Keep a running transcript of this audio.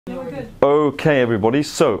Good. Okay, everybody,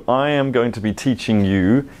 so I am going to be teaching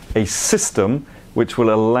you a system which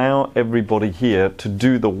will allow everybody here to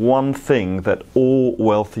do the one thing that all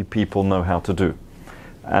wealthy people know how to do.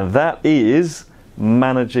 And that is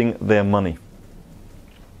managing their money.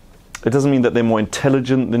 It doesn't mean that they're more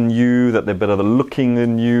intelligent than you, that they're better looking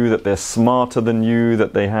than you, that they're smarter than you,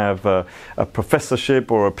 that they have a professorship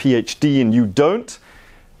or a PhD and you don't.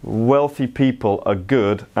 Wealthy people are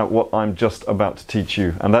good at what I'm just about to teach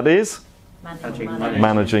you, and that is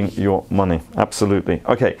managing your money. Absolutely.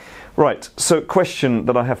 Okay, right, so question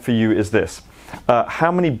that I have for you is this.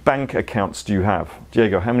 How many bank accounts do you have?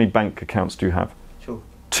 Diego, how many bank accounts do you have?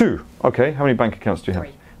 Two. Okay, how many bank accounts do you have?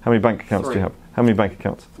 Three. How many bank accounts do you have? How many bank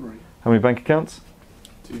accounts? Three. How many bank accounts?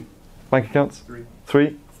 Two. Bank accounts? Three.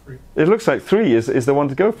 Three? Three. It looks like three is the one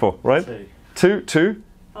to go for, right? Two?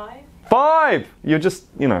 Five. Five! You're just,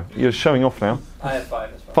 you're showing off now. I have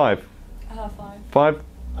five as well. Five. I have five. Five?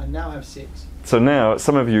 I now have six. So now,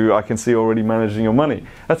 some of you I can see already managing your money.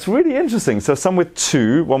 That's really interesting. So some with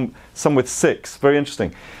two, some with six. Very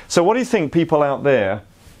interesting. So what do you think, people out there,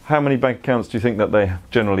 how many bank accounts do you think that they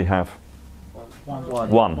generally have?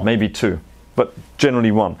 One, maybe two, but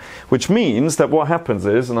generally one. Which means that what happens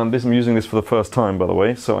is, and I'm using this for the first time, by the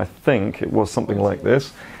way, so I think it was something like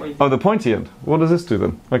this. Oh, the pointy end. What does this do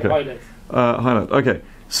then? Okay. Highlight. Okay.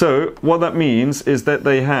 So what that means is that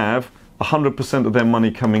they have 100% of their money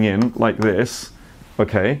coming in like this.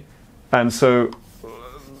 Okay. And so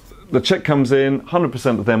the check comes in,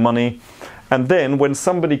 100% of their money, and then when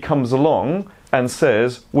somebody comes along and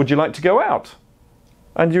says, would you like to go out?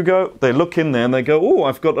 And you go, they look in there and they go, oh,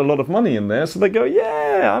 I've got a lot of money in there. So they go,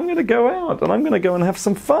 yeah, I'm going to go out and I'm going to go and have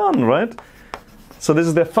some fun, right? So this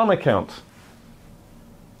is their fun account.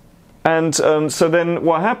 And so then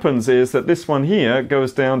what happens is that this one here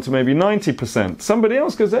goes down to maybe 90%. Somebody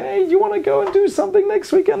else goes, hey, you want to go and do something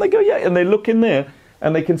next weekend? They go, yeah. And they look in there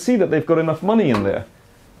and they can see that they've got enough money in there.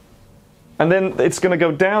 And then it's going to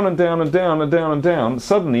go down and down and down and down and down.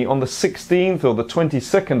 Suddenly on the 16th or the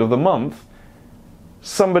 22nd of the month,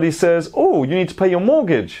 somebody says, oh, you need to pay your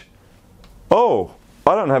mortgage. Oh,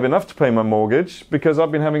 I don't have enough to pay my mortgage because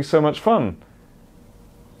I've been having so much fun.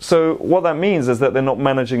 So what that means is that they're not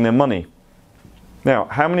managing their money. Now,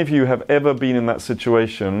 how many of you have ever been in that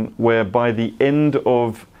situation where by the end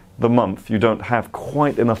of the month you don't have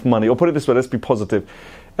quite enough money? Or put it this way, let's be positive.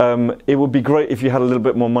 It would be great if you had a little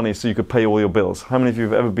bit more money so you could pay all your bills. How many of you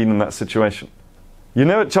have ever been in that situation? You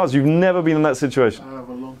know it, Charles, you've never been in that situation. I have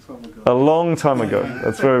a long time ago. A long time ago.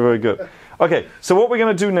 That's very, very good. Okay, so what we're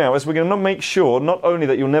going to do now is we're going to make sure not only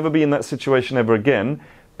that you'll never be in that situation ever again,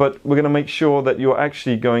 but we're going to make sure that you're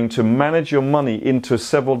actually going to manage your money into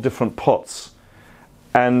several different pots.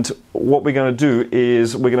 And what we're going to do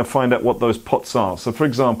is we're going to find out what those pots are. So for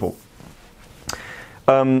example,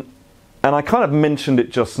 and I kind of mentioned it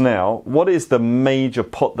just now, what is the major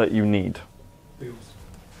pot that you need?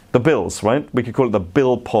 The bills, right? We could call it the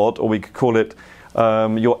bill pot, or we could call it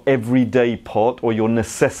your everyday pot or your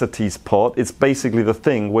necessities pot. It's basically the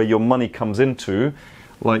thing where your money comes into,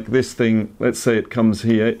 like this thing, let's say it comes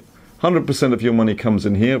here. 100% of your money comes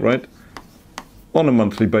in here, right? On a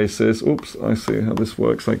monthly basis. Oops, I see how this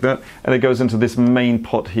works like that. And it goes into this main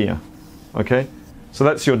pot here, okay? So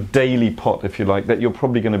that's your daily pot, if you like, that you're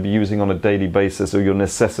probably going to be using on a daily basis, or your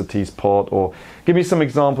necessities pot, or give me some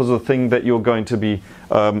examples of the thing that you're going to be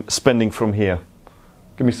spending from here.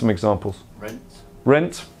 Give me some examples.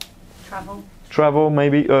 Rent. Travel,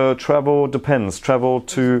 maybe. Travel depends. Travel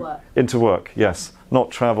into work, yes. Not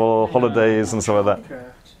travel, holidays and stuff like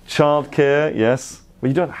that. Childcare, yes. Well,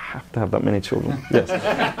 you don't have to have that many children. Yes.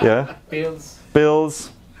 Yeah.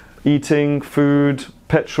 Bills, eating, food,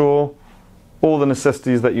 petrol. All the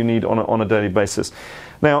necessities that you need on a daily basis.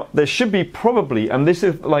 Now, there should be probably, and this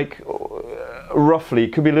is like roughly,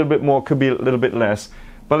 it could be a little bit more, could be a little bit less,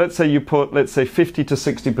 but let's say you put, 50 to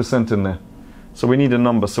 60% in there. So we need a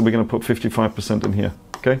number, so we're going to put 55% in here,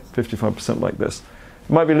 okay? 55% like this.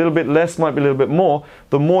 It might be a little bit less, might be a little bit more.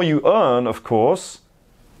 The more you earn, of course,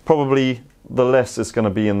 probably the less is going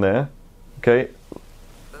to be in there, okay?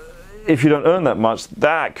 If you don't earn that much,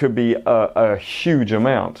 that could be a huge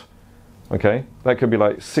amount. Okay, that could be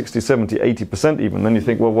like 60, 70, 80% even. Then you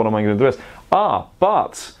think, well, what am I going to do with the rest?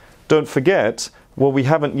 But don't forget, well, we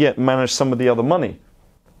haven't yet managed some of the other money.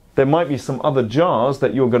 There might be some other jars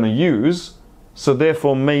that you're going to use, so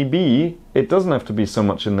therefore maybe it doesn't have to be so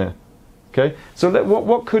much in there. Okay, so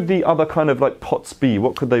what could the other kind of like pots be?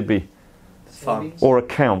 What could they be? Savings. Or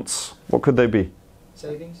accounts? What could they be?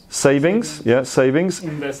 Savings, yeah, savings.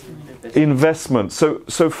 Investment.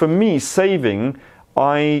 So for me, saving,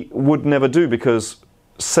 I would never do, because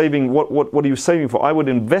saving, what are you saving for? I would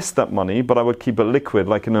invest that money, but I would keep it liquid,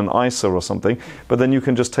 like in an ISA or something, but then you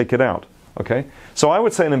can just take it out, okay? So I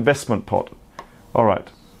would say an investment pot. All right.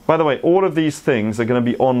 By the way, all of these things are going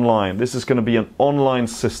to be online. This is going to be an online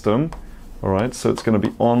system, all right? So it's going to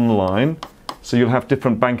be online. So you'll have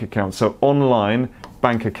different bank accounts. So online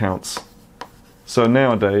bank accounts. So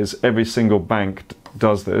nowadays, every single bank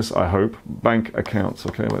does this, I hope. Bank accounts.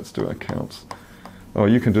 Okay, let's do accounts. Oh,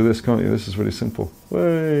 you can do this, can't you? This is really simple.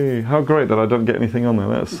 Way! How great that I don't get anything on there.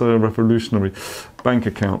 That's so revolutionary. Bank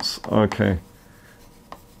accounts. Okay.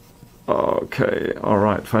 Okay, all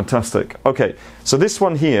right, fantastic. Okay, so this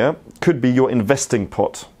one here could be your investing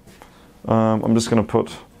pot. I'm just going to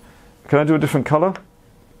put... Can I do a different color?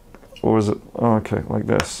 Or is it... Oh, okay, like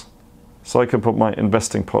this. So I can put my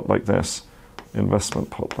investing pot like this. Investment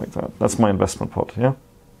pot like that. That's my investment pot, yeah?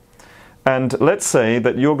 And let's say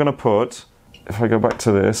that you're going to put... If I go back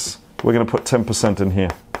to this, we're going to put 10% in here.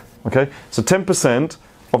 Okay? So 10%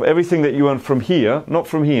 of everything that you earn from here, not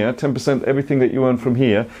from here, 10% everything that you earn from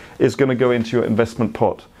here is going to go into your investment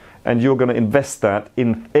pot. And you're going to invest that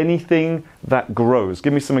in anything that grows.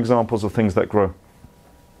 Give me some examples of things that grow.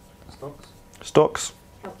 Stocks. Stocks.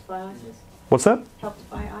 Help to buy ISAs. What's that? Help to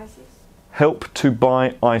buy ISAs. Help to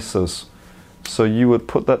buy ISAs. So you would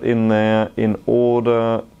put that in there in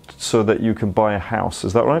order so that you can buy a house.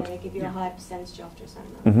 Is that right? They give you a high percentage after a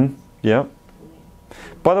certain amount. Mm-hmm. Yeah.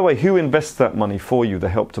 By the way, who invests that money for you, the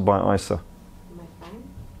Help to Buy ISA? My bank.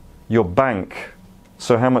 Your bank.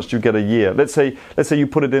 So how much do you get a year? Let's say you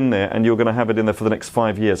put it in there and you're going to have it in there for the next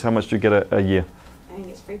 5 years. How much do you get a year? I think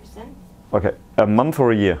it's 3%. Okay, a month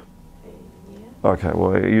or a year? A year. Okay,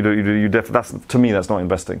 well that's, to me, that's not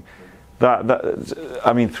investing.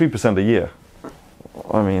 I mean, 3% a year.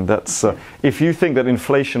 I mean, that's if you think that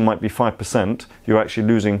inflation might be 5%, you're actually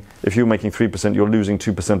losing. If you're making 3%, you're losing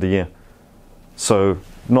 2% a year. So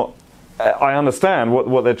not. I understand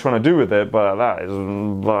what they're trying to do with it, but that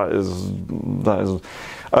is.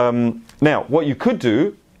 Now, what you could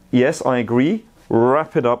do, yes, I agree.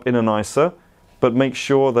 Wrap it up in an ISA, but make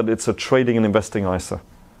sure that it's a trading and investing ISA,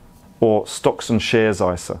 or stocks and shares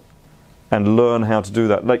ISA, and learn how to do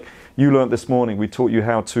that. Like you learned this morning, we taught you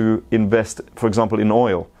how to invest, for example, in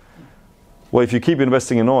oil. Well, if you keep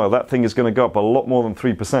investing in oil, that thing is going to go up a lot more than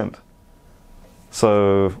 3%.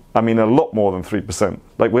 So, I mean, a lot more than 3%.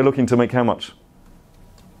 Like, we're looking to make how much?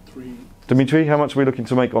 3. Dimitri, how much are we looking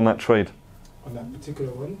to make on that trade? On that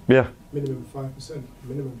particular one? Yeah. Minimum 5%.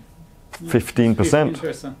 Minimum.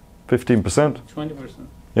 15%. 15%. 20%.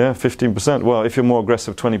 Yeah, 15%. Well, if you're more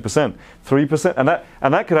aggressive, 20%. 3%.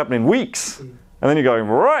 And that could happen in weeks. And then you're going,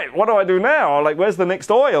 right, what do I do now? Like, where's the next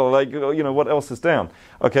oil? Like, you know, what else is down?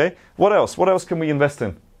 Okay, what else? What else can we invest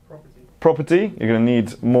in? Property. You're going to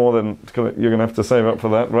need more than, you're going to have to save up for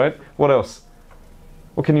that, right? What else?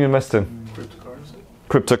 What can you invest in?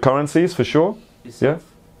 Cryptocurrencies, for sure. Yourself.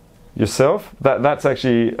 Yeah. Yourself? That's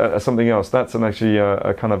actually something else. That's actually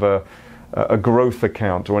a kind of a growth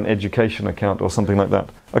account or an education account or something like that.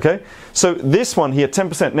 Okay? So this one here,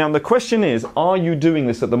 10%. Now the question is, are you doing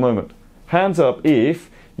this at the moment? Hands up if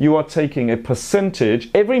you are taking a percentage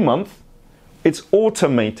every month. It's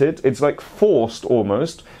automated. It's like forced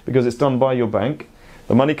almost because it's done by your bank.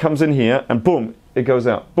 The money comes in here and boom, it goes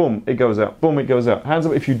out. Boom, it goes out. Boom, it goes out. Hands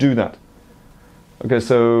up if you do that. Okay,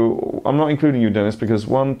 so I'm not including you, Dennis, because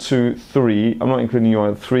 1, 2, 3. I'm not including you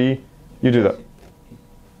either. 3. You do that.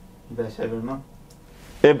 Invest every month.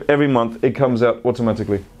 Every month it comes out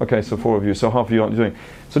automatically. Okay, so 4 of you. So half of you aren't doing.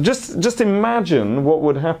 So just imagine what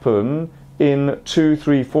would happen in 2,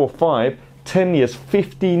 3, 4, 5, 10 years,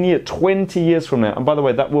 15 years, 20 years from now. And by the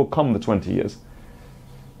way, that will come the 20 years.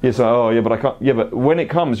 Yes, oh yeah, but I can't. Yeah, but when it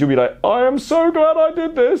comes, you'll be like, I am so glad I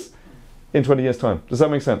did this in 20 years' time. Does that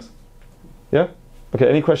make sense? Yeah? Okay,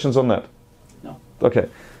 any questions on that? No. Okay.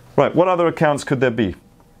 Right, what other accounts could there be?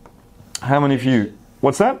 How many of you?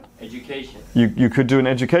 What's that? Education. You could do an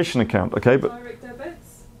education account, okay, but Direct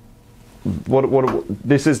debits? what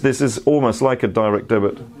this is almost like a direct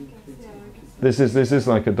debit. This is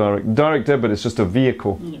like a direct debit is just a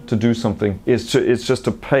vehicle to do something. It's just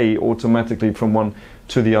to pay automatically from one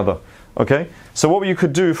to the other. Okay? So what you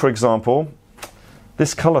could do, for example,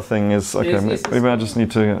 this color thing is okay, Yes, maybe I just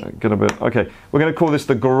need to get a bit. Okay, we're going to call this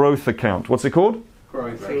the growth account. What's it called?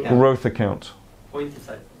 Growth Growth account. Pointed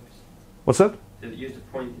side. What's that? Use the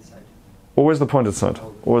pointed side. Always the pointed side.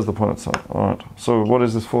 Always the pointed side. All right. So what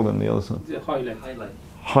is this for then, the other side? The highlight.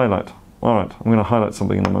 Highlight. All right. I'm going to highlight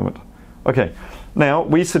something in a moment. Okay. Now,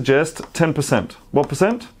 we suggest 10%. What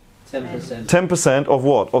percent? 10%. 10% of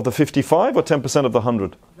what? Of the 55 or 10% of the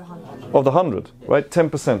 100? Of the 100, right?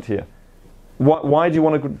 10% here. Why do you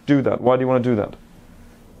want to do that? Why do you want to do that?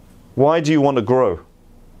 Why do you want to grow?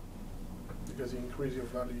 Because you increase your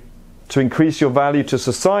value. To increase your value to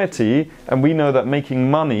society, and we know that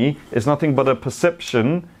making money is nothing but a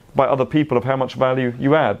perception by other people of how much value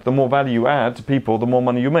you add. The more value you add to people, the more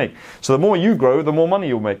money you make. So the more you grow, the more money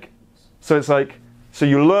you'll make. So it's like, so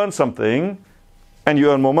you learn something and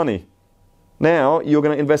you earn more money. Now you're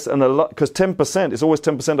going to invest in a lot, because 10% is always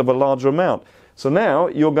 10% of a larger amount. So now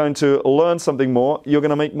you're going to learn something more, you're going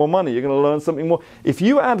to make more money, you're going to learn something more. If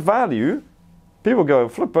you add value, people go,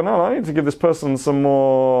 flipping out, I need to give this person some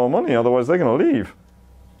more money, otherwise they're going to leave.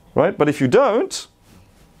 Right? But if you don't,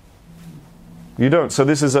 you don't. So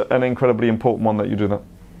this is an incredibly important one that you do that.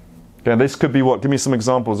 Okay, this could be what? Give me some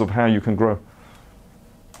examples of how you can grow.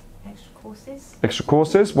 Extra courses. Extra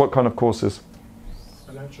courses? What kind of courses?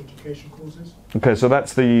 Financial education courses. Okay, so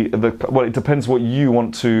that's well, it depends what you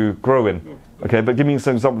want to grow in. Okay, but give me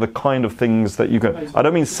some example of the kind of things that you can. I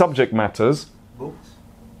don't mean subject matters. Books.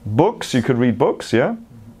 Books, you could read books, yeah?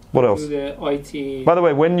 What else? The IT. By the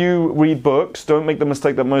way, when you read books, don't make the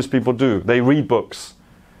mistake that most people do. They read books.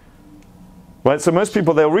 Right, so most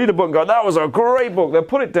people, they'll read a book and go, that was a great book. They'll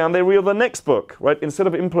put it down, they read the next book, right? Instead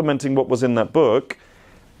of implementing what was in that book,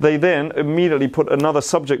 they then immediately put another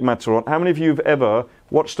subject matter on. How many of you have ever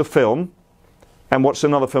watched a film and watched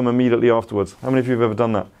another film immediately afterwards? How many of you have ever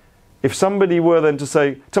done that? If somebody were then to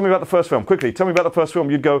say, tell me about the first film, quickly, tell me about the first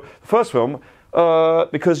film, you'd go, the first film,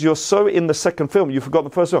 because you're so in the second film, you forgot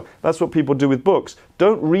the first film. That's what people do with books.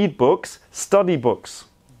 Don't read books, study books.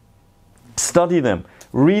 Study them.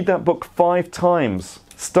 Read that book 5 times.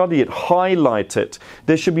 Study it, highlight it.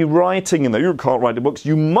 There should be writing in there. You can't write the books,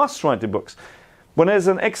 you must write the books. When there's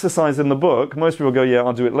an exercise in the book, most people go, yeah,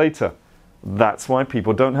 I'll do it later. That's why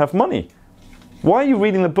people don't have money. Why are you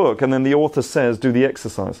reading the book and then the author says, do the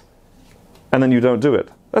exercise? And then you don't do it?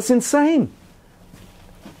 That's insane.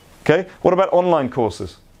 Okay, what about online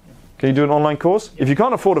courses? Can you do an online course? If you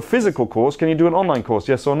can't afford a physical course, can you do an online course?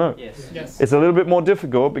 Yes or no? Yes. Yes. It's a little bit more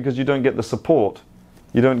difficult because you don't get the support.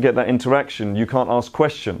 You don't get that interaction. You can't ask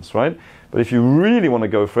questions, right? But if you really want to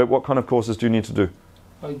go for it, what kind of courses do you need to do?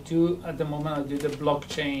 I do, at the moment, I do the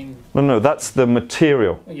blockchain. No, that's the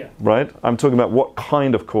material, Yeah. right? I'm talking about what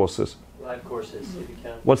kind of courses. Live courses, if you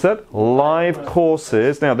can. What's that? Live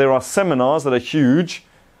courses. Now, there are seminars that are huge,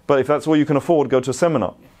 but if that's all you can afford, go to a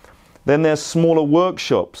seminar. Then there's smaller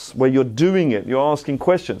workshops where you're doing it, you're asking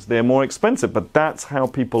questions. They're more expensive, but that's how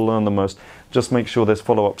people learn the most. Just make sure there's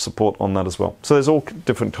follow-up support on that as well. So there's all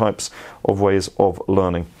different types of ways of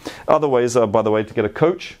learning. Other ways are, by the way, to get a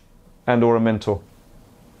coach and or a mentor.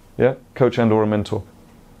 Yeah, coach and or a mentor.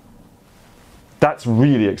 That's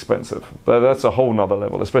really expensive. That's a whole nother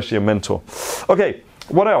level, especially a mentor. Okay,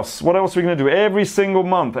 what else? What else are we going to do? Every single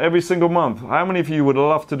month. How many of you would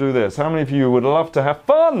love to do this? How many of you would love to have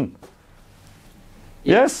fun?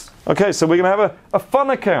 Yes? Okay, so we're going to have a fun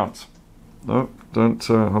account. No, don't,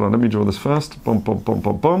 hold on, let me draw this first. Boom, boom, boom,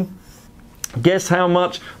 boom, boom. Guess how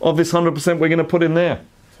much of this 100% we're going to put in there?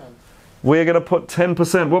 10. We're going to put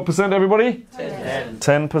 10%. What percent, everybody? 10.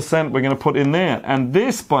 10% we're going to put in there. And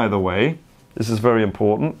this, by the way, this is very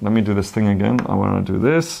important. Let me do this thing again. I want to do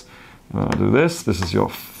this. I'll do this. This is your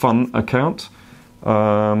fun account.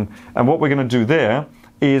 And what we're going to do there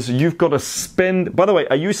is you've got to spend... By the way,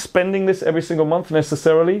 are you spending this every single month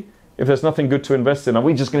necessarily? If there's nothing good to invest in, are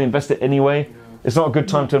we just going to invest it anyway? No. It's not a good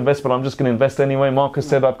time to invest, but I'm just going to invest anyway. Marcus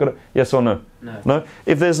said I've got to... Yes or no? No?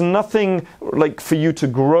 If there's nothing like for you to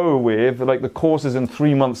grow with, like the course is in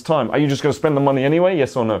 3 months' time, are you just going to spend the money anyway?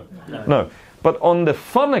 Yes or no? No. But on the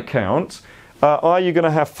fun account, are you going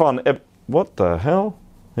to have fun? What the hell?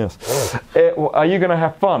 Yes. Are you going to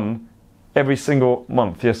have fun every single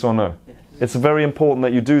month? Yes or no? Yes. It's very important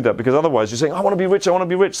that you do that, because otherwise you're saying, I want to be rich,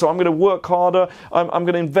 so I'm going to work harder, I'm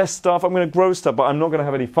going to invest stuff, I'm going to grow stuff, but I'm not going to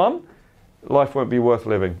have any fun. Life won't be worth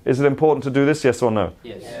living. Is it important to do this? Yes or no?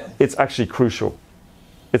 Yes. It's actually crucial.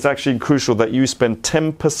 It's actually crucial that you spend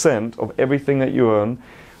 10% of everything that you earn.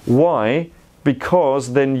 Why?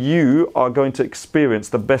 Because then you are going to experience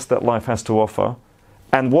the best that life has to offer.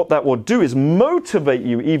 And what that will do is motivate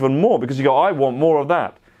you even more, because you go, I want more of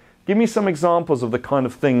that. Give me some examples of the kind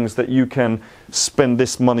of things that you can spend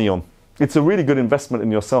this money on. It's a really good investment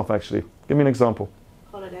in yourself, actually. Give me an example.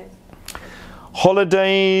 Holidays.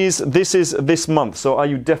 Holidays, this is this month. So are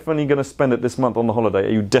you definitely going to spend it this month on the holiday?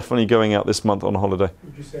 Are you definitely going out this month on a holiday?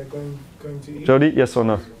 Would you say going to eat? Jody, yes or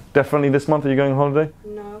no? Definitely this month, are you going on holiday?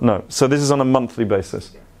 No. No. So this is on a monthly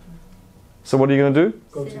basis. So what are you going to do?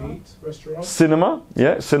 Go to eat, restaurant? Cinema,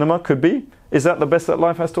 yeah, cinema could be. Is that the best that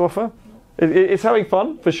life has to offer? It's having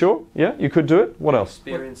fun, for sure. Yeah, you could do it. What else?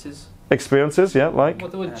 Experiences. Experiences, yeah, like?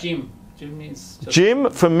 What about gym? Gym is just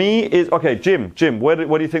Gym for me is okay. Gym. Where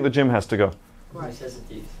do you think the gym has to go?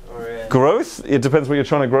 Necessities. Or, Growth. It depends what you're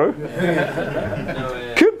trying to grow.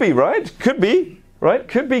 no, Could be right. Could be right.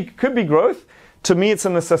 Could be growth. To me, it's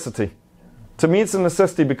a necessity. To me, it's a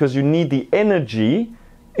necessity because you need the energy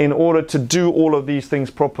in order to do all of these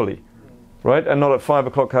things properly, right? And not at 5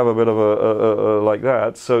 o'clock have a bit of a like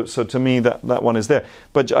that. So to me, that one is there.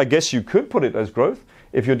 But I guess you could put it as growth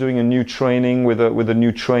if you're doing a new training with a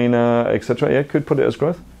new trainer, etc. Yeah, could put it as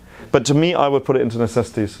growth. But to me, I would put it into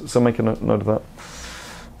necessities. So make a note of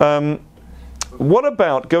that. What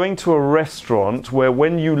about going to a restaurant where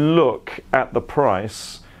when you look at the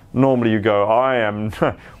price, normally you go,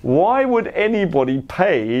 why would anybody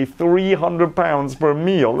pay £300 for a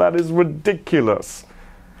meal? That is ridiculous.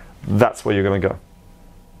 That's where you're going to go.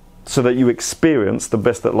 So that you experience the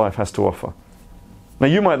best that life has to offer. Now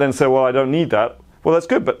you might then say, well, I don't need that. Well, that's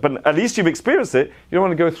good, but at least you've experienced it. You don't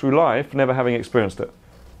want to go through life never having experienced it.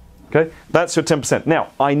 Okay? That's your 10%.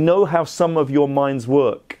 Now, I know how some of your minds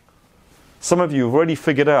work. Some of you have already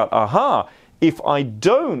figured out, if I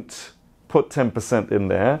don't put 10% in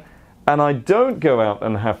there, and I don't go out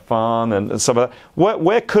and have fun and some of that,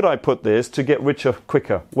 where could I put this to get richer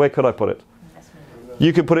quicker? Where could I put it?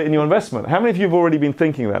 You could put it in your investment. How many of you have already been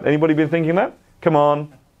thinking that? Anybody been thinking that? Come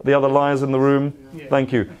on, the other liars in the room. Yeah.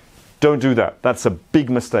 Thank you. Don't do that. That's a big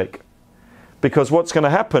mistake. Because what's going to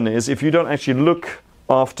happen is if you don't actually look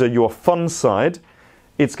after your fun side,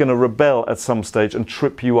 it's going to rebel at some stage and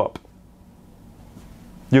trip you up.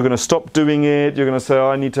 You're going to stop doing it. You're going to say,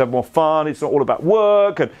 I need to have more fun. It's not all about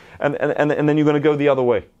work. And then you're going to go the other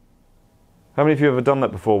way. How many of you have ever done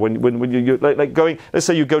that before? When you like going, let's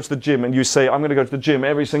say you go to the gym and you say, I'm going to go to the gym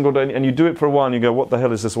every single day. And you do it for a while and you go, what the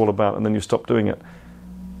hell is this all about? And then you stop doing it.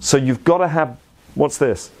 So you've got to have, what's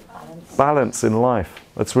this? Balance in life.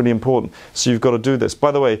 That's really important. So you've got to do this.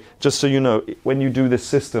 By the way, just so you know, when you do this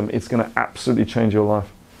system, it's going to absolutely change your life.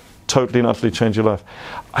 Totally and utterly change your life.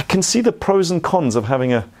 I can see the pros and cons of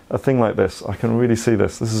having a thing like this. I can really see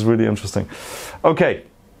this. This is really interesting. Okay,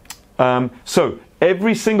 so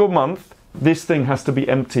every single month, this thing has to be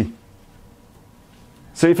empty.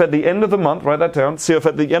 So if at the end of the month, write that down, see if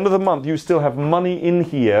at the end of the month you still have money in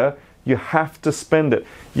here, you have to spend it.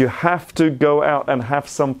 You have to go out and have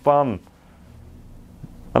some fun.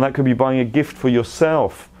 And that could be buying a gift for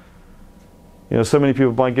yourself. You know, so many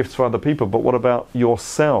people buy gifts for other people, but what about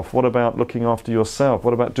yourself? What about looking after yourself?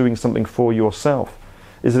 What about doing something for yourself?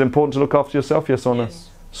 Is it important to look after yourself? Yes or no? Yes.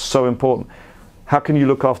 So important. How can you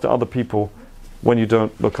look after other people when you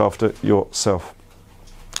don't look after yourself?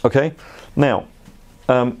 Okay? Now,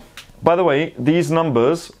 by the way, these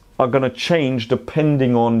numbers are going to change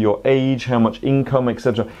depending on your age, how much income,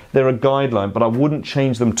 etc. They're a guideline, but I wouldn't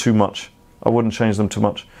change them too much. I wouldn't change them too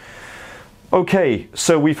much. Okay,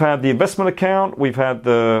 so we've had the investment account, we've had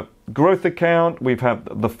the growth account, we've had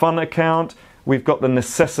the fun account, we've got the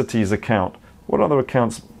necessities account. What other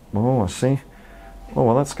accounts? Oh, I see. Oh,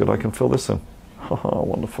 well, that's good. I can fill this in. Haha,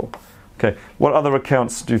 wonderful. Okay, what other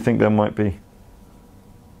accounts do you think there might be?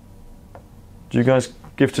 Do you guys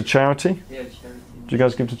give to charity? Yeah, charity. Do you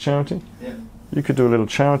guys give to charity? Yeah. You could do a little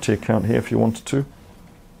charity account here if you wanted to.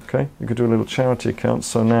 Okay, you could do a little charity account.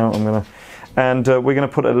 So now I'm going to... And we're going to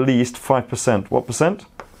put at least 5%. What percent?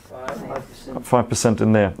 5%. 5%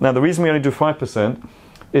 in there. Now the reason we only do 5%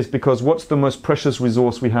 is because what's the most precious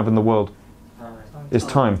resource we have in the world? Is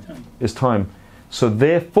time. Is time. So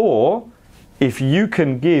therefore, if you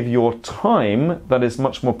can give your time, that is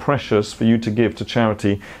much more precious for you to give to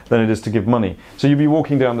charity than it is to give money. So you'd be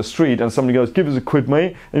walking down the street and somebody goes, give us a quid,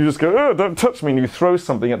 mate. And you just go, oh, don't touch me. And you throw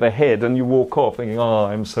something at their head and you walk off thinking, oh,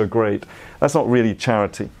 I'm so great. That's not really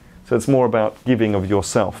charity. So it's more about giving of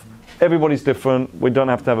yourself. Everybody's different. We don't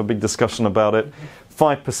have to have a big discussion about it.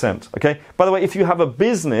 5%. Okay? By the way, if you have a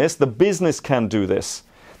business, the business can do this.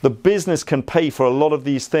 The business can pay for a lot of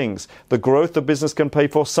these things. The growth the business can pay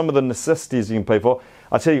for, some of the necessities you can pay for.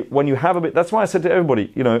 I tell you, when you have a bit, that's why I said to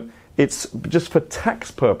everybody, you know, it's just for tax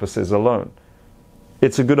purposes alone.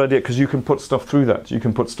 It's a good idea because you can put stuff through that. You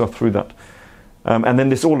can put stuff through that. And then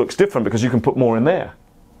this all looks different because you can put more in there.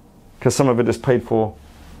 Because some of it is paid for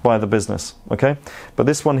by the business. Okay? But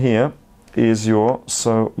this one here is your,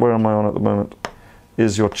 so where am I on at the moment?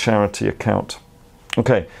 Is your charity account.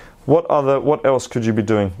 Okay. What else could you be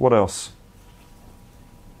doing? What else?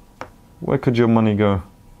 Where could your money go?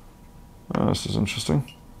 Oh, this is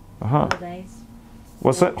interesting. Aha. Holidays.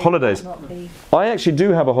 What's that? Holidays. I actually do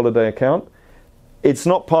have a holiday account. It's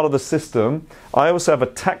not part of the system. I also have a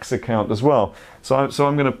tax account as well. So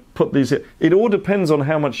I'm going to put these here. It all depends on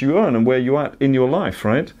how much you earn and where you're at in your life,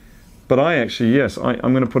 right? But I actually, yes,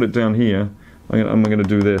 I'm going to put it down here. I'm going to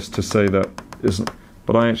do this to say that isn't,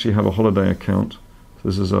 but I actually have a holiday account. So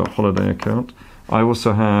this is a holiday account. I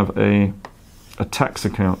also have a tax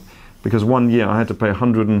account, because one year I had to pay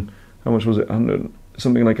 100 and, how much was it? 100,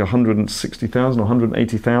 something like 160,000 or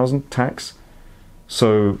 180,000 tax.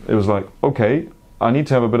 So it was like, okay, I need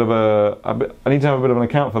to have a bit of an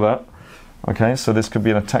account for that. Okay, so this could be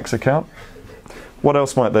in a tax account. What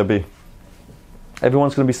else might there be?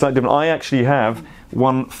 Everyone's going to be slightly different. I actually have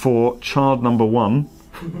one for child number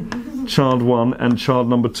 1, child 1 and child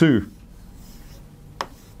number 2.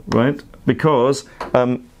 Right? Because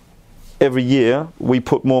every year we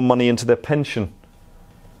put more money into their pension.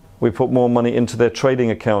 We put more money into their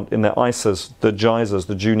trading account, in their ISAs, the JISAs,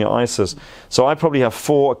 the junior ISAs. So I probably have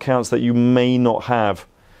 4 accounts that you may not have.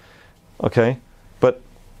 Okay? But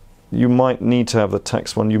you might need to have the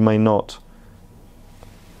tax one, you may not.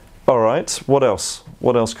 Alright, what else?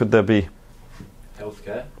 What else could there be?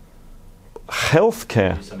 Healthcare.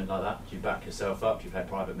 Healthcare? Do something like that. Do you back yourself up? Do you pay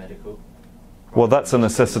private medical? Well, that's a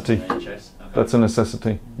necessity. NHS. Okay. That's a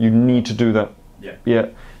necessity. You need to do that. Yeah. Yeah.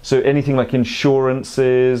 So anything like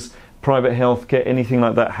insurances, private healthcare, anything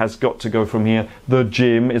like that has got to go from here. The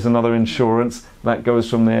gym is another insurance. That goes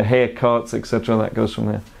from there. Haircuts, etc. That goes from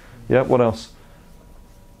there. Yeah, what else?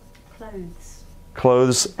 Clothes.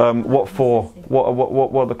 Clothes. What for?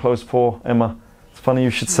 What are the clothes for, Emma? It's funny you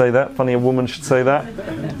should say that. Funny a woman should say that.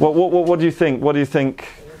 What do you think? What do you think?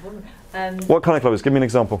 What kind of clothes? Give me an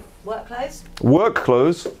example. Work clothes. Work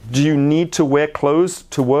clothes. Do you need to wear clothes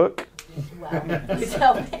to work? Well, you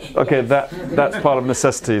tell me. Okay, that's part of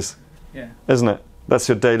necessities, Yeah. isn't it? That's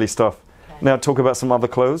your daily stuff. Okay. Now talk about some other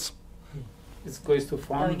clothes. It's goes to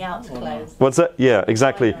farm. Going out to or clothes. What's that? Yeah,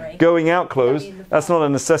 exactly. Primary. Going out clothes, Going in the that's not a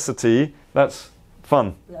necessity, that's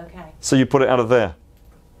fun. Okay. So you put it out of there.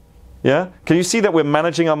 Yeah? Can you see that we're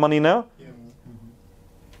managing our money now? Yeah.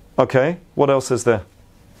 Okay, what else is there?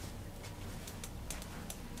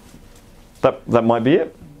 That might be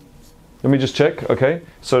it. Let me just check. Okay,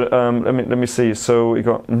 so let me see. So we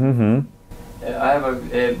got. I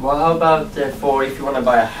have a. Well, how about for if you want to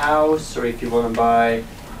buy a house or if you want to buy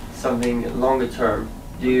something longer term?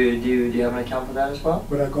 Do you have an account for that as well?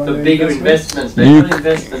 But I got So an bigger investment. investments. They're not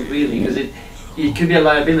investment really, because it could be a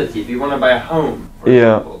liability if you want to buy a home. For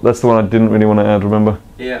Yeah, example. that's the one I didn't really want to add. Remember?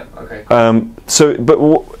 Yeah. Okay. So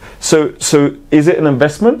is it an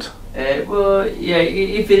investment? Well, yeah.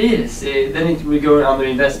 If it is, then it will go under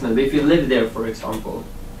investment. But if you live there, for example,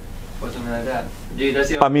 or something like that.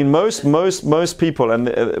 I mean, most people,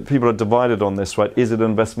 and people are divided on this, right? Is it an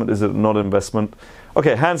investment? Is it not an investment?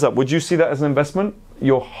 Okay, hands up. Would you see that as an investment?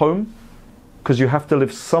 Your home? Because you have to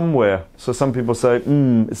live somewhere. So some people say,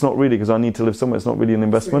 it's not really, because I need to live somewhere. It's not really an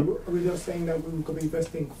investment. So are we just saying that we could be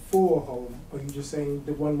investing for a home, or are you just saying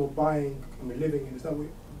the one we're buying and we're living in? Is that what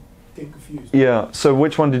you're getting confused? Yeah, so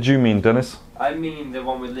which one did you mean, Dennis? I mean the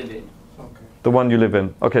one we live in. Okay. The one you live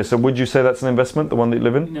in. Okay, so would you say that's an investment, the one that you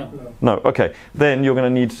live in? No. No. No, okay. Then you're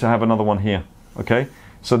going to need to have another one here. Okay?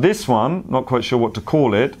 So this one, not quite sure what to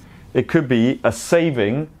call it, it could be a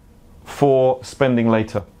saving for spending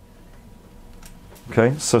later.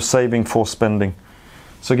 Okay, so saving for spending.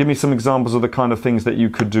 So give me some examples of the kind of things that you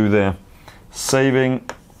could do there. Saving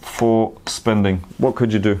for spending. What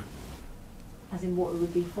could you do? As in what it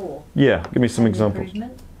would be for. Yeah, give me some Home examples.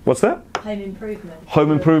 Improvement. What's that? Home improvement.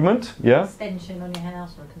 Home improvement, yeah. Extension on your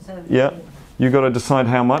house or a conservative. Yeah. You got to decide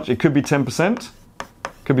how much. It could be 10%,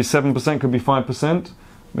 could be 7%, could be 5%.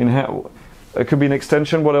 I mean, it could be an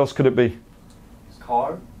extension. What else could it be?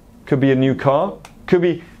 Car. Could be a new car. Could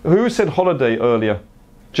be. Who said holiday earlier?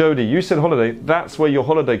 Jody, you said holiday. That's where your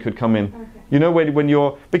holiday could come in. Okay. You know when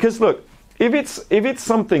you're, because look, if it's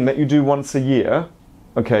something that you do once a year,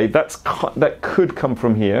 okay, that could come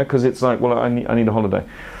from here, because it's like, well, I need a holiday.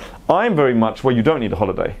 I'm very much, well, you don't need a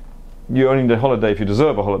holiday. You only need a holiday if you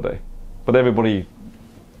deserve a holiday. But everybody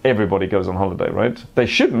goes on holiday, right? They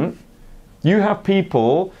shouldn't. You have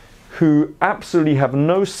people who absolutely have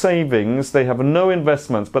no savings, they have no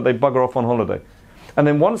investments, but they bugger off on holiday. And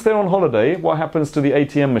then once they're on holiday, what happens to the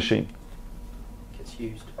ATM machine? Gets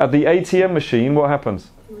used. At the ATM machine, what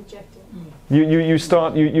happens? Reject it. You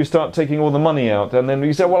start taking all the money out, and then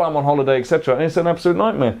you say, well, I'm on holiday, etc. And it's an absolute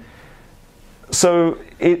nightmare. So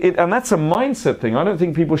and that's a mindset thing. I don't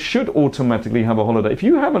think people should automatically have a holiday. If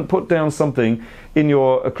you haven't put down something in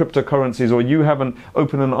your cryptocurrencies, or you haven't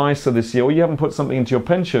opened an ISA this year, or you haven't put something into your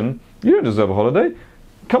pension, you don't deserve a holiday.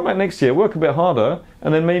 Come back next year, work a bit harder,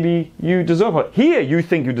 and then maybe you deserve a holiday. Here, you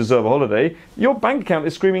think you deserve a holiday. Your bank account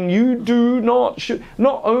is screaming, you do not.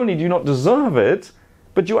 Not only do you not deserve it,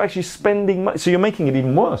 but you're actually spending money. So you're making it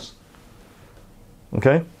even worse.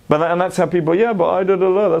 Okay? And that's how people, yeah, but I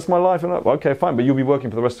that's my life. And okay, fine, but you'll be working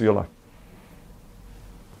for the rest of your life.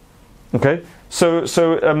 Okay? So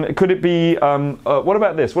could it be, what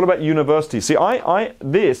about this? What about university? See,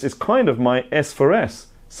 this is kind of my S for S,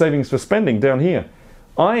 savings for spending down here.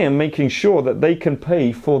 I am making sure that they can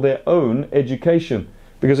pay for their own education.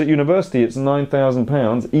 Because at university it's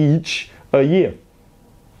 £9,000 each a year.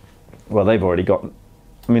 Well, they've already got,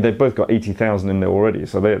 I mean, they've both got 80,000 in there already,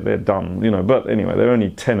 so they're done, you know. But anyway, they're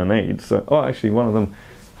only 10 and 8. So, actually, one of them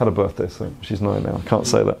had a birthday, so she's 9 now. I can't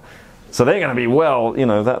say that. So they're going to be well, you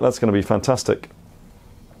know, that's going to be fantastic.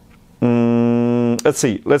 Let's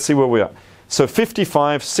see where we are. So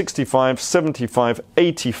 55, 65, 75,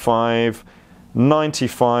 85,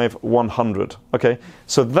 95, 100. Okay,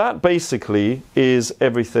 so that basically is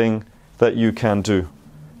everything that you can do.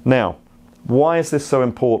 Now, why is this so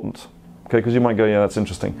important? Okay, because you might go, yeah, that's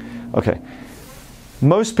interesting. Okay,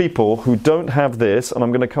 most people who don't have this, and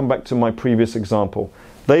I'm going to come back to my previous example,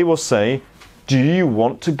 they will say, do you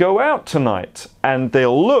want to go out tonight? And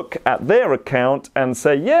they'll look at their account and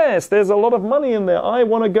say, yes, there's a lot of money in there, I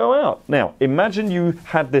want to go out. Now, imagine you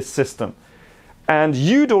had this system and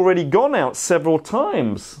you'd already gone out several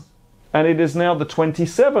times and it is now the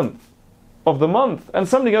 27th of the month and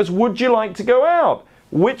somebody goes, would you like to go out?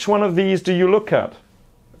 Which one of these do you look at?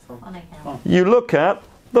 Fun account. You look at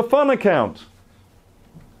the fun account.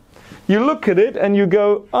 You look at it and you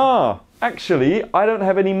go, actually, I don't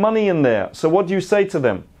have any money in there. So what do you say to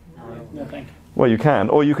them? No, thank you. Well, you can.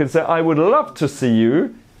 Or you can say, I would love to see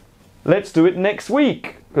you. Let's do it next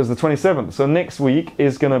week. Because the 27th. So next week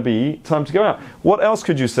is going to be time to go out. What else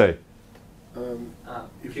could you say?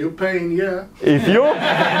 If you're paying, yeah. If you're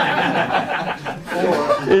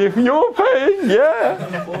if you're paying,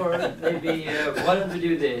 yeah. Or maybe, why don't we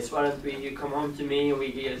do this? Why don't you come home to me and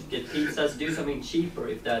we get pizzas, do something cheaper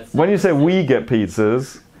if that's... When you say we get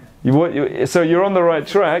pizzas, so you're on the right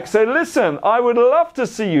track. Say, listen, I would love to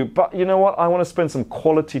see you, but you know what? I want to spend some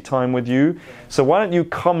quality time with you. So why don't you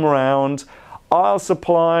come round? I'll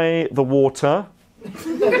supply the water.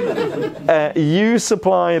 You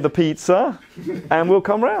supply the pizza, and we'll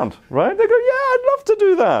come round, right? They go, yeah, I'd love to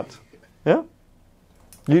do that. Yeah.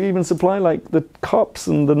 You even supply like the cups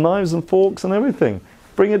and the knives and forks and everything.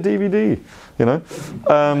 Bring a DVD, you know.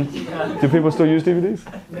 Do people still use DVDs?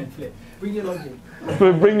 Bring your login.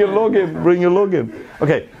 Bring your login.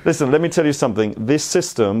 Okay, listen, let me tell you something. This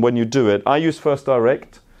system, when you do it, I use First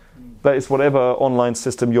Direct. That is whatever online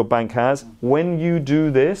system your bank has. When you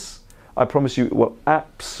do this, I promise you, it will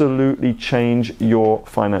absolutely change your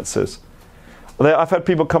finances. I've had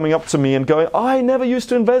people coming up to me and going, I never used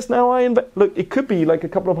to invest, now I invest. Look, it could be like a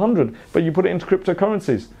couple of hundred, but you put it into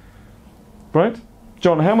cryptocurrencies. Right?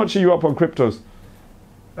 John, how much are you up on cryptos?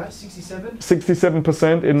 About 67.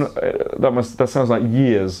 67% in, that sounds like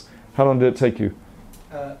years. How long did it take you?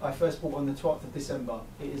 I first bought on the 12th of December.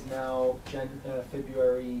 It is now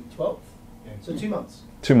February 12th, so 2 months.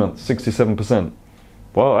 2 months, 67%.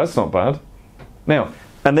 Well, that's not bad. Now,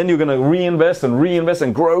 and then you're going to reinvest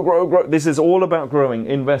and grow. This is all about growing,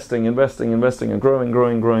 investing, and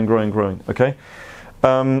growing. Okay?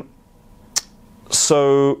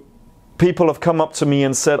 So people have come up to me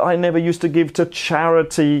and said, I never used to give to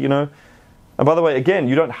charity, you know. And by the way, again,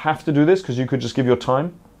 you don't have to do this because you could just give your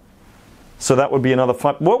time. So that would be another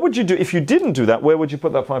 5. What would you do if you didn't do that? Where would you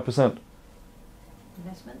put that 5%?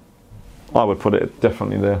 Investment. I would put it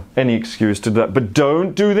definitely there. Any excuse to do that, but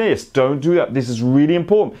don't do this. Don't do that. This is really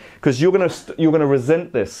important because you're gonna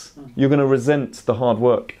resent this. You're gonna resent the hard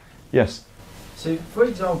work. Yes. So, for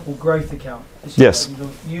example, growth account. Yes.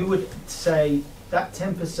 You would say that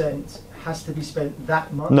 10% has to be spent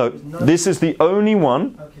that month. No, this is the only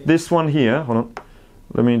one. Okay. This one here. Hold on.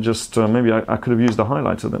 Let me just. Maybe I could have used the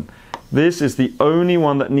highlighter then. This is the only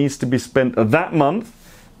one that needs to be spent that month,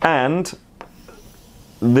 and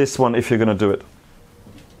this one if you're going to do it.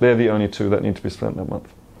 They're the only two that need to be spent that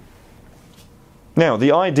month. Now,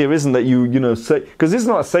 the idea isn't that you say, because this is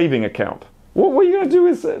not a saving account. What are you going to do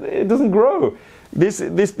is it doesn't grow.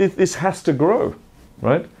 This has to grow,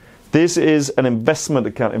 right? This is an investment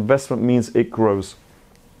account. Investment means it grows.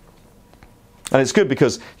 And it's good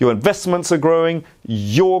because your investments are growing,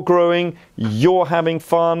 you're having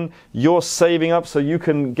fun, you're saving up so you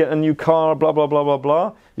can get a new car, blah, blah, blah, blah,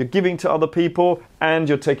 blah. You're giving to other people and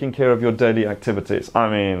you're taking care of your daily activities. I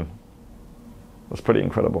mean, that's pretty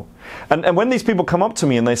incredible. And when these people come up to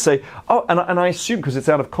me and they say, oh, and I assume because it's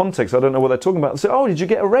out of context, I don't know what they're talking about. They say, oh, did you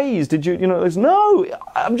get a raise? Did you, no,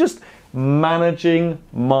 I'm just managing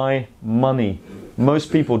my money. Most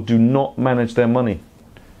people do not manage their money.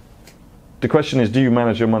 The question is, do you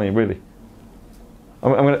manage your money, really?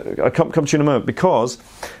 I'll come to you in a moment, because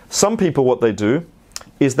some people, what they do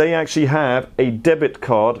is they actually have a debit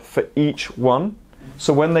card for each one.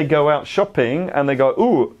 So when they go out shopping and they go,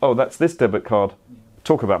 ooh, oh, that's this debit card.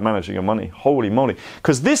 Talk about managing your money. Holy moly.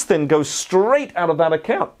 Because this then goes straight out of that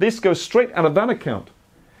account. This goes straight out of that account.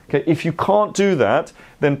 Okay, if you can't do that,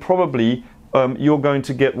 then probably you're going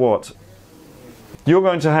to get what? You're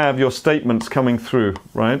going to have your statements coming through,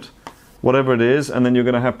 right? Whatever it is, and then you're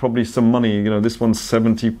going to have probably some money. You know, this one's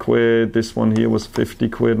 70 quid, this one here was 50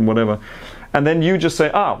 quid and whatever. And then you just say,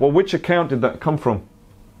 well, which account did that come from?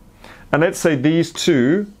 And let's say these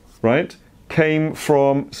two, right, came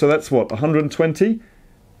from, so that's what, 120?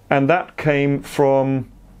 And that came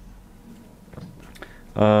from,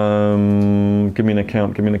 give me an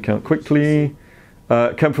account quickly.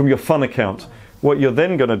 Came from your fun account. What you're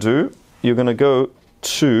then going to do, you're going to go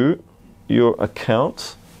to your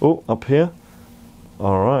account. Oh, up here.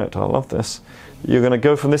 All right, I love this. You're going to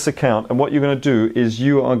go from this account, and what you're going to do is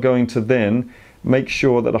you are going to then make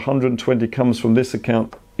sure that 120 comes from this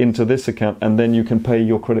account into this account, and then you can pay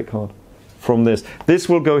your credit card from this. This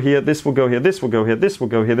will go here, this will go here, this will go here, this will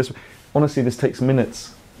go here. Honestly, this takes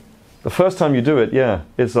minutes. The first time you do it, yeah,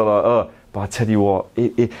 it's like, but I tell you what,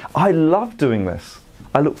 I love doing this.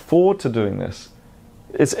 I look forward to doing this.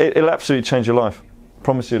 It'll absolutely change your life. I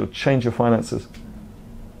promise you, it'll change your finances.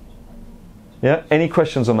 Yeah? Any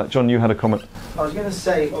questions on that? John, you had a comment. I was going to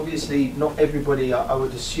say, obviously, not everybody, I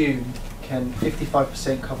would assume, can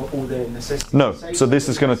 55% cover all their necessities. No, so this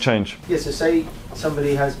is going to change. Yeah, so say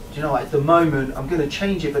somebody has, you know, at the moment, I'm going to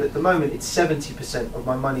change it, but at the moment it's 70% of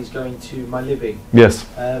my money is going to my living. Yes.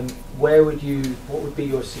 What would be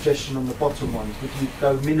your suggestion on the bottom ones? Would you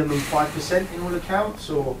go minimum 5% in all accounts,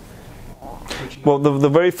 or? Well, the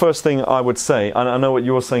very first thing I would say, and I know what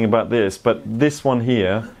you're saying about this, but this one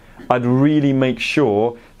here, I'd really make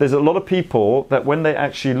sure. There's a lot of people that when they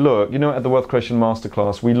actually look, you know, at the Wealth Creation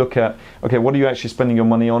Masterclass, we look at, okay, what are you actually spending your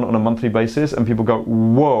money on a monthly basis? And people go,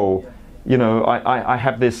 whoa, you know, I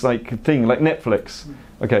have this like thing like Netflix.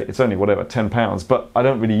 Okay, it's only whatever, £10, but I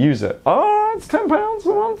don't really use it. Oh, it's £10 a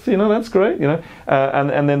month, you know, that's great, you know.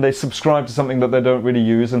 And then they subscribe to something that they don't really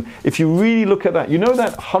use. And if you really look at that, you know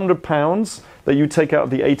that £100 that you take out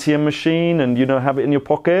of the ATM machine and, you know, have it in your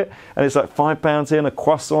pocket, and it's like £5 here and a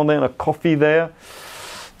croissant there and a coffee there.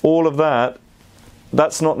 All of that,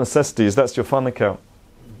 that's not necessities, that's your fun account.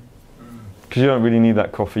 Because you don't really need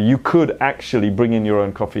that coffee. You could actually bring in your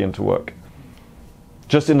own coffee into work.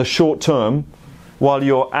 Just in the short term, while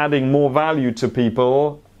you're adding more value to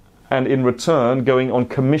people and in return going on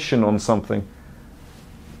commission on something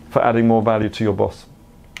for adding more value to your boss.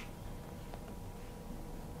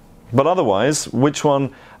 But otherwise, which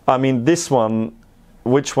one? I mean, this one,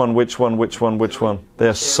 which one?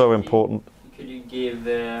 They're so important. Could you give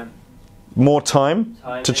more time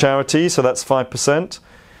to charity? So that's 5%.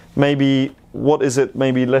 Maybe, what is it?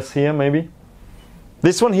 Maybe less here, maybe?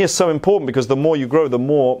 This one here is so important because the more you grow, the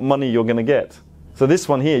more money you're going to get. So this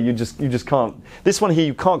one here, you just can't. This one here,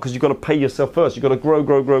 you can't, because you've got to pay yourself first. You've got to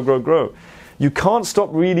grow. You can't stop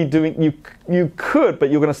really doing. You could, but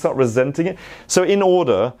you're going to start resenting it. So in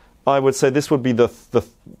order, I would say this would be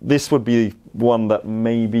this would be one that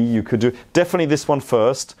maybe you could do. Definitely this one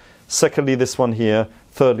first. Secondly, this one here.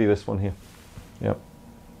 Thirdly, this one here. Yeah.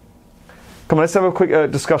 Come on, let's have a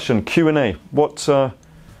quick discussion. Q&A. What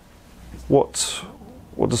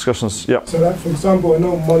discussions? Yeah. So, like, for example, I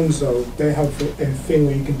know Monzo, they have a thing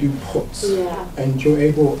where you can do pots, and you're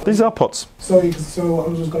able. These are pots. So I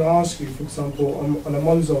was just going to ask you, for example, on a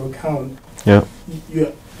Monzo account,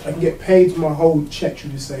 I can get paid my whole check,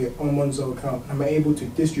 should you say, on a Monzo account. I'm able to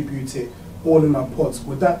distribute it all in my pots.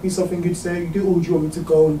 Would that be something you'd say you do, or would you want me to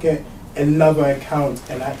go and get another account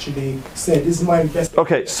and actually say this is my investment?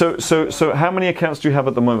 Okay, so how many accounts do you have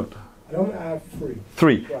at the moment? I don't have 3.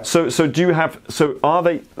 3. Right. So do you have? So are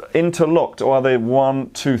they interlocked, or are they 1,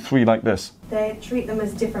 2, 3 like this? They treat them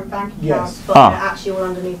as different bank accounts, yes. but they're actually all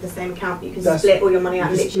underneath the same account. You can split all your money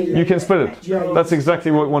out. Literally, you can split it. Yeah. That's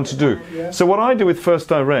exactly what we want to do. Yeah. So what I do with First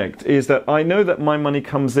Direct is that I know that my money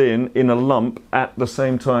comes in a lump at the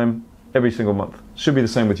same time every single month. Should be the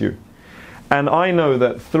same with you. And I know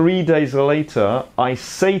that 3 days later, I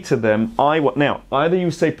say to them, now, either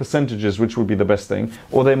you say percentages, which would be the best thing,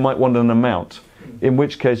 or they might want an amount, in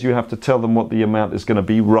which case you have to tell them what the amount is going to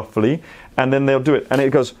be, roughly, and then they'll do it. And it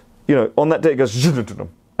goes, you know, on that day it goes,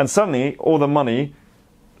 and suddenly all the money,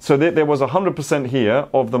 so there was 100% here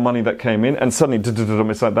of the money that came in, and suddenly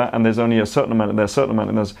it's like that, and there's only a certain amount, and there's a certain amount,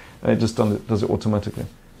 and it just does it automatically.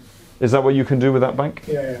 Is that what you can do with that bank?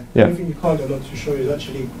 Yeah. The only thing you can't do, I'm not too sure, is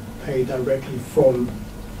actually pay directly from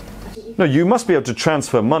No, you must be able to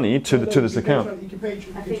transfer money to this account. You can pay. You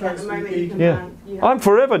I can think at the transfer. moment you can Yeah. plan- you have- I'm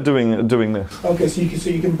forever doing this. Okay, so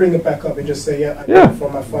you can bring it back up and just say, yeah, I Yeah. got it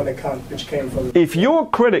from my fund account, which came from. If your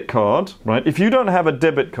credit card, right, if you don't have a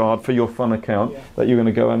debit card for your fun account Yeah. that you're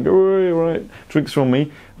going to go and go, "Oi, right, drinks from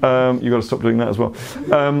me, you've got to stop doing that as well.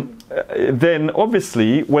 Then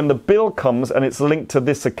obviously when the bill comes and it's linked to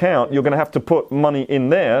this account, you're going to have to put money in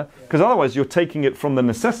there because otherwise you're taking it from the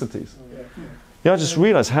necessities. Yeah, I just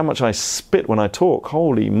realised how much I spit when I talk.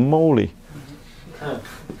 Holy moly.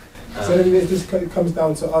 So then it just comes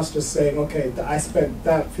down to us just saying, okay, that I spent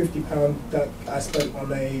that £50 that I spent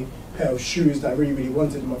on a pair of shoes that I really, really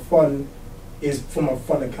wanted in my fund is from my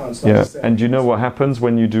fund account. So Yeah, and you know what happens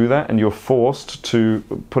when you do that and you're forced to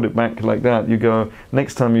put it back like that? You go,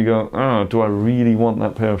 next time you go, oh, do I really want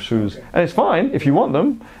that pair of shoes? Okay. And it's fine if you want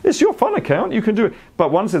them. It's your fun account, you can do it.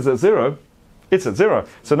 But once it's at zero, it's at zero.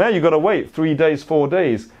 So now you've got to wait 3 days, 4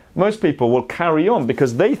 days. Most people will carry on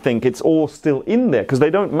because they think it's all still in there because they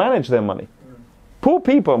don't manage their money. Poor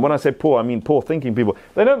people, and when I say poor, I mean poor thinking people,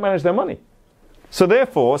 they don't manage their money. So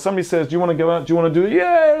therefore, somebody says, do you want to go out? Do you want to do it?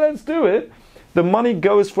 Yeah, let's do it. The money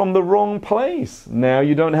goes from the wrong place. Now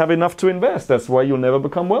you don't have enough to invest. That's why you'll never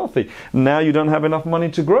become wealthy. Now you don't have enough money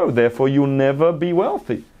to grow. Therefore, you'll never be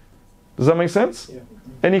wealthy. Does that make sense? Yeah.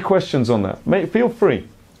 Any questions on that? Feel free.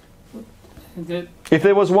 That If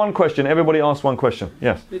there was one question, everybody ask one question.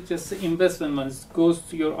 Yes. it just investment money goes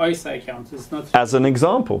to your ISA account. It's not. As an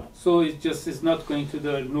example. So it's not going to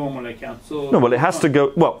the normal account. So No, well, it has to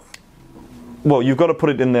go. Well, you've got to put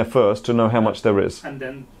it in there first to know how much there is. And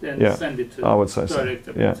then Yeah, send it to I would say so. direct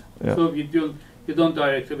debit. Yeah, yeah. So you don't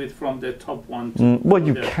direct debit from the top one. To Well,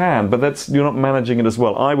 you the- can, but you're not managing it as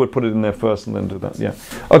well. I would put it in there first and then do that. Yeah.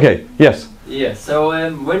 Okay. Yes. Yeah, so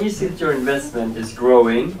when you see that your investment is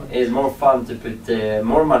growing, it's more fun to put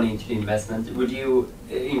more money into the investment. Would you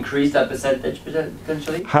increase that percentage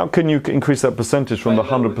potentially? How can you increase that percentage from the By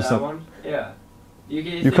lower that 100%? one? Yeah.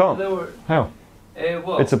 You can't. Lower, How?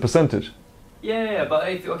 well, It's a percentage. yeah, but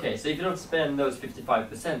so if you don't spend those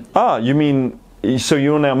 55%, Ah, you mean so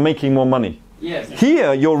you're now making more money? yes.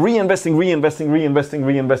 Here, you're reinvesting,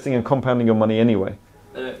 and compounding your money anyway.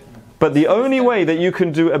 But the only way that you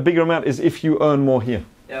can do a bigger amount is if you earn more here.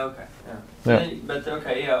 Yeah, okay. Yeah. But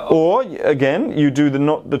okay, yeah. Or again, you do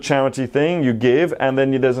not the charity thing, you give, and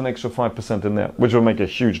then there's an extra 5% in there, which will make a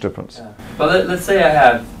huge difference. Yeah. But let's say I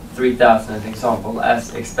have 3,000 as an example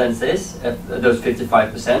as expenses, those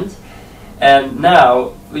 55%, and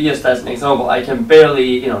now just as an example, I can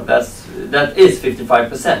barely, that is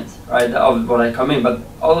 55%, right, of what I come in. But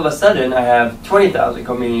all of a sudden, I have 20,000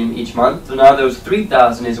 coming in each month. So now those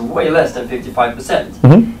 3,000 is way less than 55%.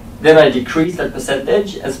 Mm-hmm. Then I decrease that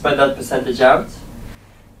percentage and spread that percentage out.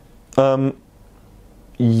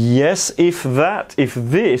 Yes, if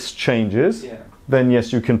this changes, Yeah. then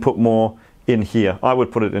yes, you can put more in here. I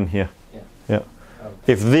would put it in here. Yeah. Yeah.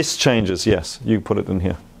 If this changes, yes, you put it in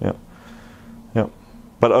here. Yeah. Yeah.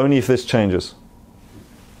 But only if this changes.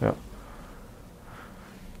 Yeah.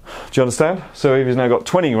 Do you understand? So if he's now got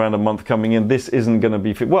 20 grand a month coming in, this isn't going to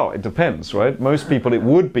be well, it depends, right? Most people it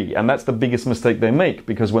would be, and that's the biggest mistake they make,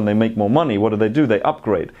 because when they make more money, what do? They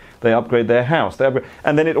upgrade. They upgrade their house.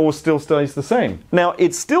 And then it all still stays the same. Now,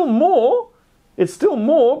 it's still more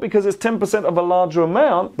because it's 10% of a larger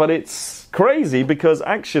amount, but it's crazy because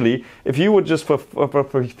actually, if you would just for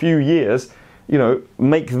a few years,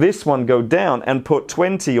 make this one go down and put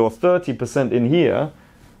 20 or 30% in here,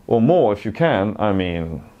 or more if you can, I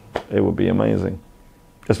mean, it would be amazing.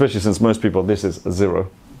 Especially since most people, this is a zero.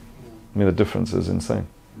 I mean, the difference is insane.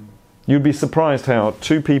 You'd be surprised how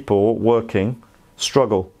 2 people working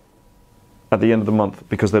struggle at the end of the month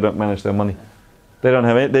because they don't manage their money. They don't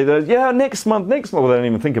have it. They go, yeah, next month. Well, they don't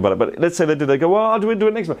even think about it. But let's say they do. They go, well, I'll do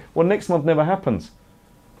it next month. Well, next month never happens.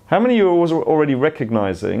 How many of you are already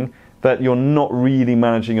recognizing that you're not really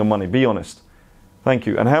managing your money? Be honest. Thank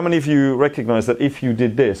you. And how many of you recognize that if you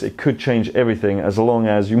did this, it could change everything as long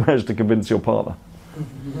as you managed to convince your partner?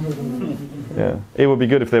 Yeah. It would be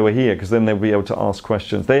good if they were here, because then they'll be able to ask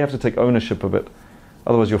questions. They have to take ownership of it.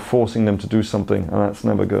 Otherwise, you're forcing them to do something, and that's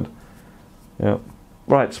never good. Yeah.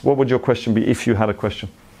 Right. What would your question be if you had a question?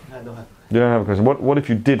 I don't have. You don't have a question. What if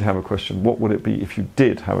you did have a question? What would it be if you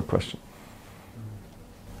did have a question?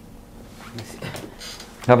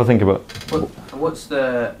 Have a think about it. What's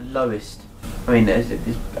the lowest? I mean,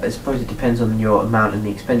 I suppose it depends on your amount and the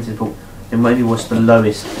expenses, but maybe what's the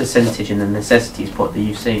lowest percentage in the necessities pot that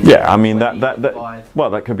you've seen? Yeah, I mean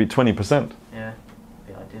that could be 20%. Yeah,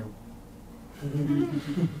 be ideal.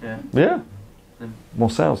 Yeah. Yeah. Then, more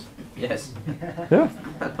sales. yes. Yeah.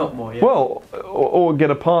 A lot more. Yeah. Well, or get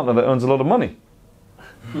a partner that earns a lot of money.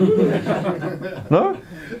 No?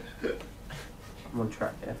 I'm on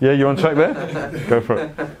track there. Yeah, you're on track there? Go for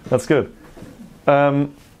it. That's good.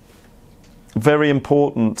 Very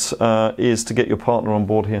important is to get your partner on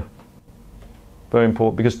board here. Very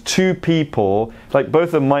important, because two people, like both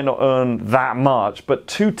of them might not earn that much, but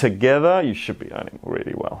two together, you should be earning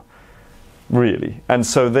really well. Really. And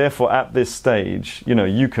so therefore at this stage, you know,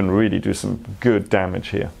 you can really do some good damage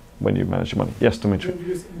here when you manage your money. Yes, Dimitri? Would you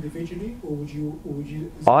do this individually, or would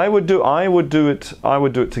you I would do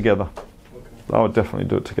it together. Okay. I would definitely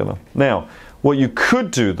do it together. Now, what you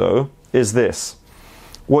could do though is this.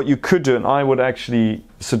 What you could do, and I would actually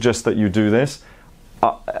suggest that you do this.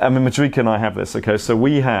 I mean, Madrika and I have this, okay? So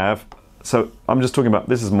we have, so I'm just talking about,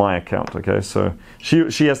 this is my account, okay? So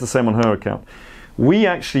she has the same on her account. We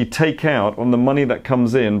actually take out, on the money that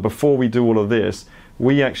comes in, before we do all of this,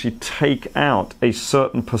 we actually take out a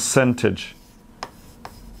certain percentage,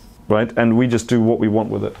 right? And we just do what we want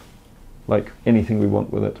with it. Like anything we want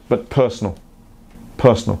with it, but personal.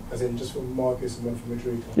 Personal. As in just from Marcus and one from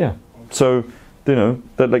Madrika? Yeah. Okay. So, you know,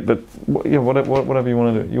 yeah, whatever you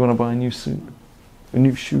want to do. You want to buy a new suit?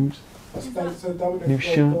 New shoes? So that wouldn't new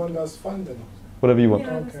shirt? go under as fun then? Whatever you want.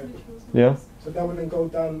 Yeah, Okay. Yeah? So that wouldn't go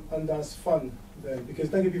down under as fun then? Because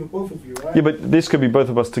that could be for both of you, right? Yeah, but this could be both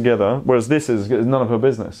of us together, whereas this is none of her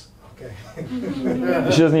business. Okay.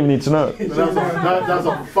 She doesn't even need to know. That's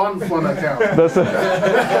a fun account.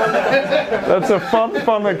 That's a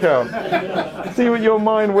fun account. See what your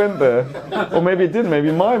mind went there. Or maybe it didn't,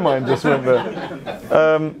 maybe my mind just went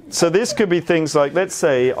there. So this could be things like, let's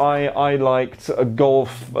say I liked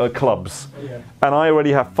golf clubs, and I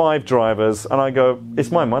already have 5 drivers, and I go, it's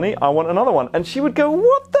my money, I want another one. And she would go,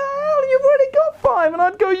 what the hell, you've already got 5. And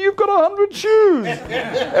I'd go, you've got 100 shoes.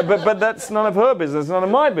 But that's none of her business, none of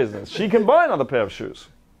my business. She can buy another pair of shoes.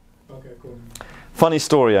 Okay, cool. Funny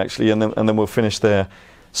story, actually, and then we'll finish there.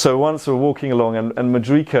 So once we were walking along, and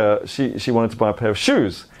Madrika, she wanted to buy a pair of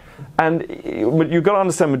shoes. And you've got to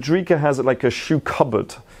understand, Madrika has like a shoe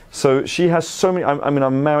cupboard. So she has so many, I mean,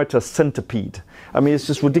 I'm married to a centipede. I mean, it's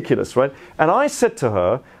just ridiculous, right? And I said to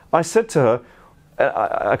her, I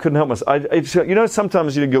couldn't help myself. You know,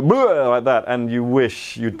 sometimes you go like that, and you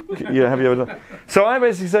wish have you ever done? So I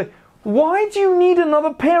basically say, why do you need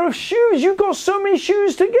another pair of shoes? You've got so many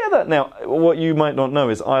shoes together. Now, what you might not know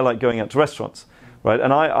is I like going out to restaurants, right?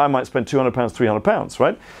 And I might spend £200, £300,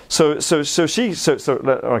 right?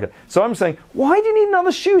 Okay. So I'm saying, why do you need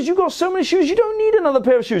another shoes? You've got so many shoes. You don't need another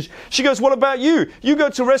pair of shoes. She goes, what about you? You go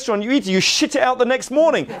to a restaurant, you eat it, you shit it out the next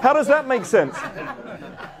morning. How does that make sense?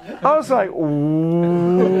 I was like,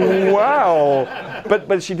 wow.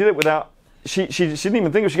 But she did it without, she didn't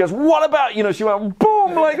even think of it. She goes, what about, you know, she went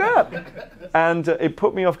boom like that. And it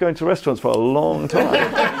put me off going to restaurants for a long time.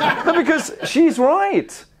 No, because she's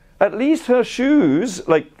right. At least her shoes,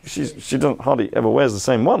 like she doesn't hardly ever wears the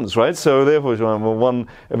same ones, right? So therefore she'll have one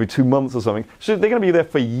every 2 months or something. So they're going to be there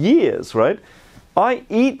for years, right? I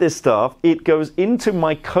eat this stuff, it goes into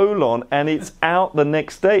my colon, and it's out the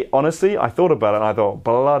next day. Honestly, I thought about it and I thought,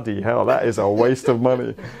 bloody hell, that is a waste of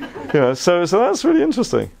money. You know, so that's really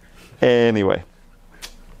interesting. Anyway,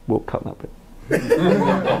 we'll cut that bit.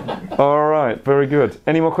 All right, very good.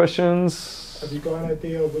 Any more questions? Have you got an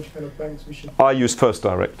idea of which kind of banks we should? I use First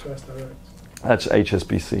Direct. First Direct. That's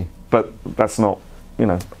HSBC, but that's not. You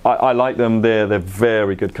know, I like them. They're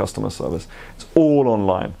very good customer service. It's all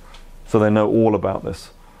online. So they know all about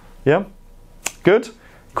this. Yeah? Good?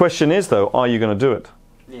 Question is, though, are you going to do it?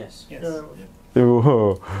 Yes. Yes. Yeah,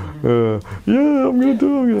 I'm going to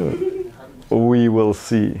do it. We will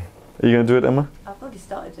see. Are you going to do it, Emma? I've already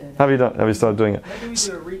started doing it. Have you started doing it? Maybe we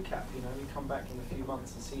do a recap, you know, we come back in a few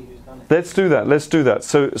months and see who's done it. Let's do that.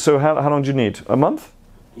 So how long do you need? A month?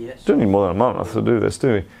 Yes. Don't need more than a month to do this,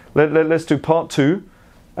 do we? Let's do part 2,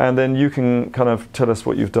 and then you can kind of tell us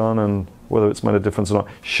what you've done and whether it's made a difference or not.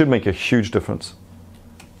 Should make a huge difference.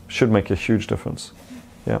 Should make a huge difference.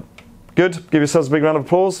 Yeah. Good. Give yourselves a big round of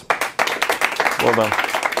applause. Well done.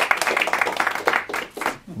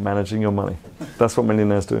 Managing your money. That's what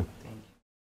millionaires do.